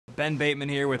Ben Bateman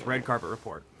here with Red Carpet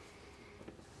Report.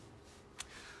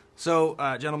 So,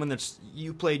 gentlemen,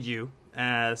 you played you.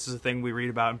 This is a thing we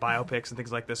read about in biopics and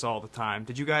things like this all the time.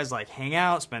 Did you guys like hang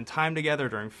out, spend time together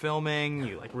during filming?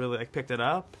 You like really like picked it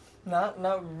up?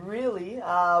 Not really.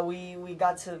 We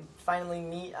got to finally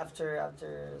meet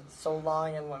after so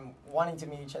long and wanting to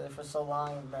meet each other for so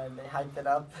long that they hyped it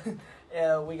up.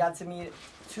 We got to meet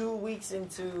 2 weeks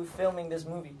into filming this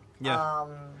movie. Yeah.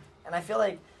 And I feel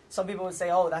like some people would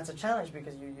say, oh, that's a challenge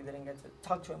because you didn't get to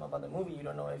talk to him about the movie. You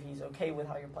don't know if he's okay with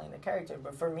how you're playing the character.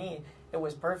 But for me, it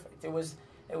was perfect. It was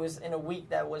in a week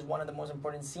that was one of the most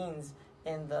important scenes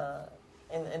in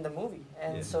the movie.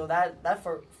 And so that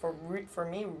for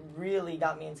me really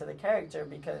got me into the character,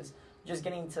 because just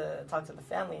getting to talk to the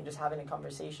family and just having a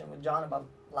conversation with John about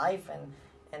life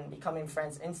and becoming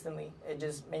friends instantly, it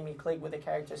just made me click with the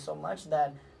character so much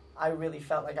that I really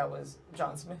felt like I was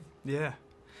John Smith. Yeah.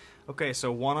 Okay,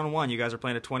 so one-on-one, you guys are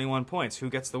playing at 21 points. Who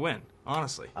gets the win,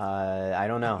 honestly? I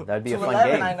don't know. That'd be a fun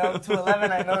 11, game. I know. To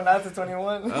 11, I know. Not to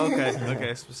 21.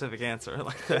 Okay, specific answer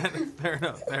like that.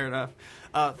 Fair enough.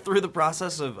 Through the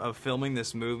process of filming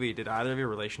this movie, did either of your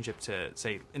relationship to,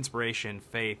 say, inspiration,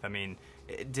 faith, I mean,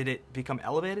 did it become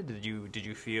elevated? Did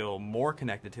you feel more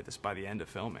connected to this by the end of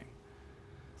filming?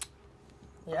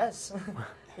 Yes.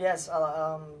 Yes.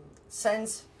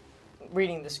 Since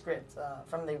reading the script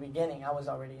from the beginning, I was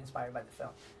already inspired by the film.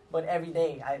 But every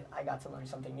day, I got to learn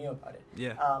something new about it.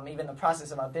 Yeah. Even the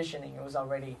process of auditioning, it was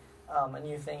already a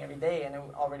new thing every day, and it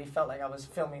already felt like I was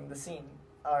filming the scene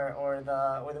or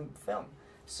the film.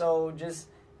 So just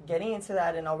getting into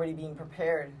that and already being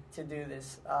prepared to do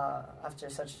this after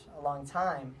such a long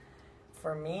time,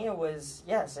 for me it was,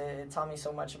 yes, it taught me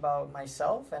so much about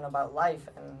myself and about life,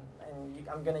 and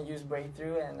I'm going to use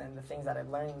Breakthrough and the things that I've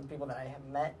learned, the people that I have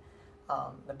met,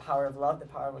 the power of love, the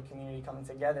power of a community coming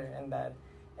together, and that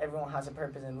everyone has a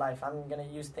purpose in life. I'm going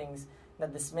to use things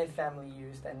that the Smith family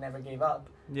used and never gave up,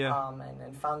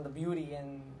 and found the beauty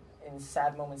in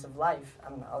sad moments of life.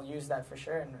 I'll use that for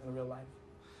sure in real life.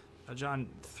 John,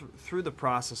 through the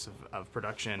process of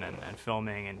production and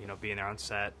filming and being there on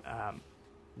set,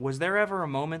 was there ever a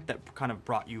moment that kind of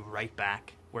brought you right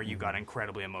back where you got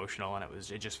incredibly emotional and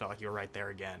it just felt like you were right there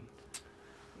again?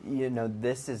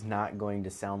 This is not going to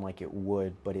sound like it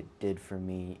would, but it did for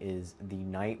me, is the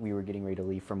night we were getting ready to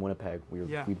leave from Winnipeg.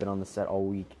 We've been on the set all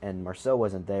week, and Marcel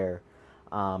wasn't there,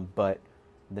 but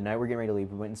the night we were getting ready to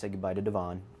leave, we went and said goodbye to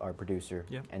DeVon, our producer,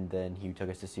 and then he took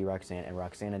us to see Roxann, and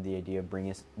Roxann had the idea of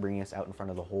bringing us out in front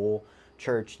of the whole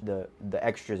church, the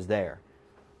extras there.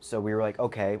 So we were like,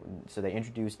 okay, so they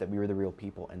introduced that we were the real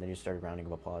people, and they just started rounding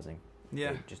of applauding.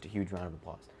 Yeah. Just a huge round of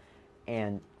applause.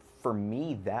 And for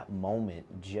me, that moment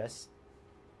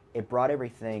it brought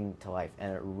everything to life,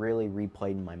 and it really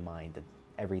replayed in my mind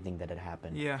everything that had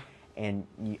happened. Yeah. And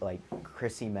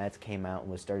Chrissy Metz came out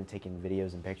and started taking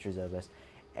videos and pictures of us,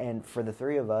 and for the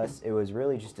three of us, it was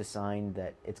really just a sign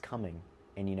that it's coming,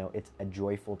 and it's a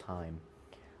joyful time.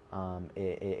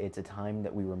 It's a time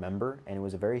that we remember, and it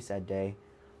was a very sad day,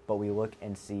 but we look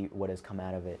and see what has come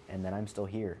out of it, and then I'm still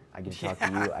here. I get to talk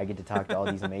to you. I get to talk to all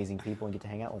these amazing people and get to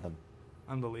hang out with them.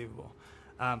 Unbelievable.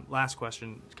 Last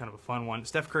question, it's kind of a fun one.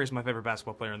 Steph Curry is my favorite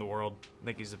basketball player in the world. I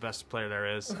think he's the best player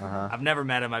there is. I've never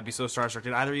met him. I'd be so starstruck.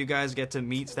 Did either of you guys get to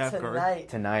meet Steph Curry?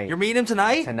 Tonight. You're meeting him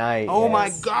tonight? Tonight. Oh yes. my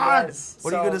God! Yes.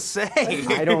 What are you gonna say?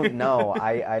 I don't know.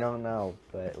 I don't know,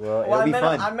 but it'll be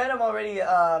fun. I met him already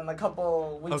a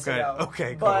couple weeks ago.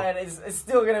 Okay, cool. But it's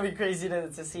still gonna be crazy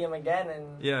to see him again,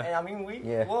 and I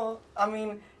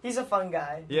mean he's a fun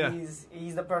guy. Yeah.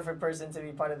 He's the perfect person to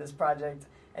be part of this project,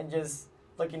 and just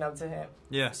looking up to him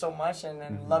so much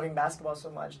and loving basketball so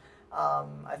much.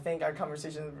 I think our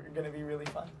conversation is going to be really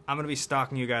fun. I'm going to be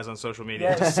stalking you guys on social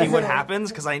media to see what happens,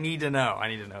 because I need to know.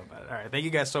 About it. All right, thank you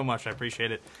guys so much. I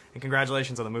appreciate it. And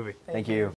congratulations on the movie. Thank you.